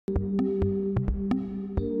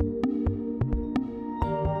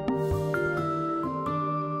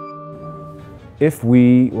If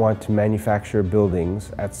we want to manufacture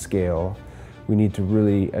buildings at scale, we need to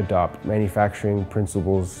really adopt manufacturing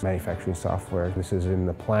principles, manufacturing software. This is in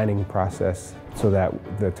the planning process so that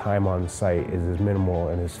the time on site is as minimal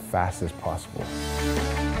and as fast as possible.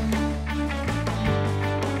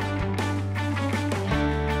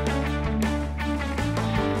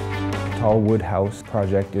 Tallwood House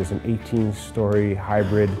project is an 18-story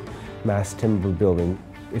hybrid mass timber building.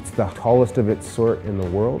 It's the tallest of its sort in the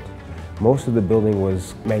world. Most of the building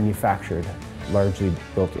was manufactured, largely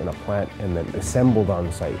built in a plant and then assembled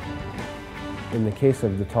on site. In the case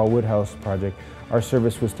of the Tallwood House project, our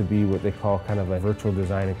service was to be what they call kind of a virtual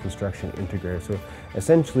design and construction integrator. So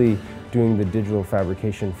essentially doing the digital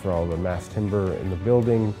fabrication for all the mass timber in the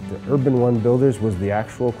building. The Urban One Builders was the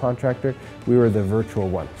actual contractor. We were the virtual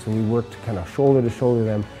one. So we worked kind of shoulder to shoulder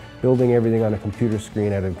them, building everything on a computer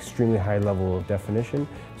screen at an extremely high level of definition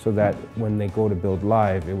so that when they go to build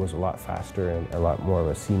live, it was a lot faster and a lot more of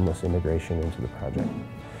a seamless integration into the project.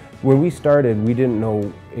 When we started, we didn't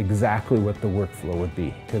know exactly what the workflow would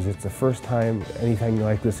be because it's the first time anything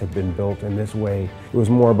like this had been built in this way. It was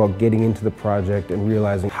more about getting into the project and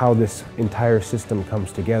realizing how this entire system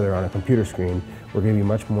comes together on a computer screen. We're going to be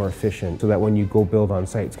much more efficient so that when you go build on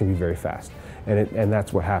site, it's going to be very fast. And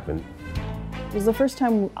that's what happened. It was the first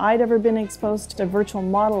time I'd ever been exposed to a virtual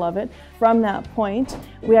model of it. From that point,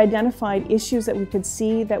 we identified issues that we could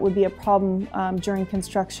see that would be a problem during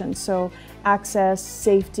construction. So access,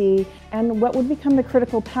 safety, and what would become the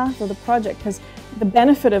critical path of the project. Because the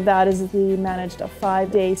benefit of that is that we managed a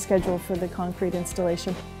 5-day schedule for the concrete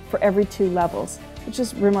installation for every 2 levels, which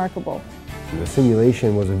is remarkable. The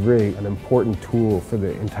simulation was an important tool for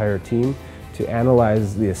the entire team to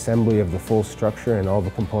analyze the assembly of the full structure and all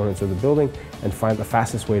the components of the building and find the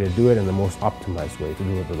fastest way to do it and the most optimized way to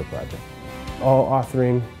deliver the project. All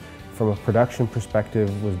authoring from a production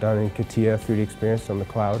perspective was done in CATIA 3D Experience on the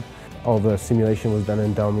cloud. All the simulation was done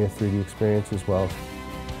in Delmia 3D Experience as well.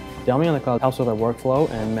 Delmia on the cloud helps with our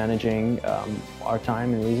workflow and managing our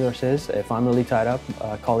time and resources. If I'm really tied up,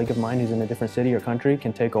 a colleague of mine who's in a different city or country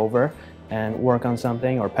can take over and work on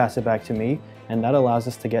something or pass it back to me, and that allows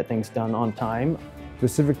us to get things done on time.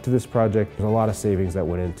 Specific to this project, there's a lot of savings that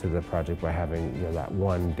went into the project by having that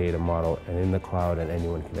one data model and in the cloud, and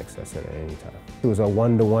anyone can access it at any time. It was a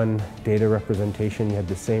one-to-one data representation. You had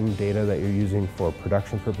the same data that you're using for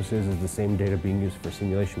production purposes as the same data being used for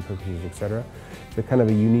simulation purposes, etc. It's kind of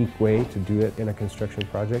a unique way to do it in a construction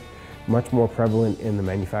project. Much more prevalent in the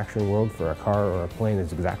manufacturing world. For a car or a plane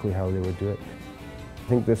is exactly how they would do it.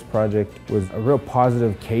 I think this project was a real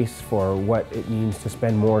positive case for what it means to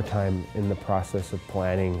spend more time in the process of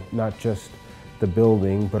planning, not just the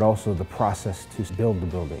building, but also the process to build the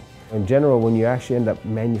building. In general, when you actually end up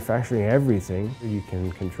manufacturing everything, you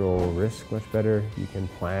can control risk much better, you can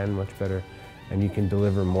plan much better, and you can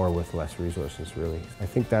deliver more with less resources, really. I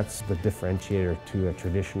think that's the differentiator to a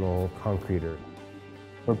traditional concreter.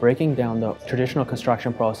 We're breaking down the traditional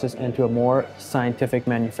construction process into a more scientific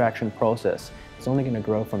manufacturing process. It's only going to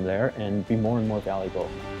grow from there and be more and more valuable.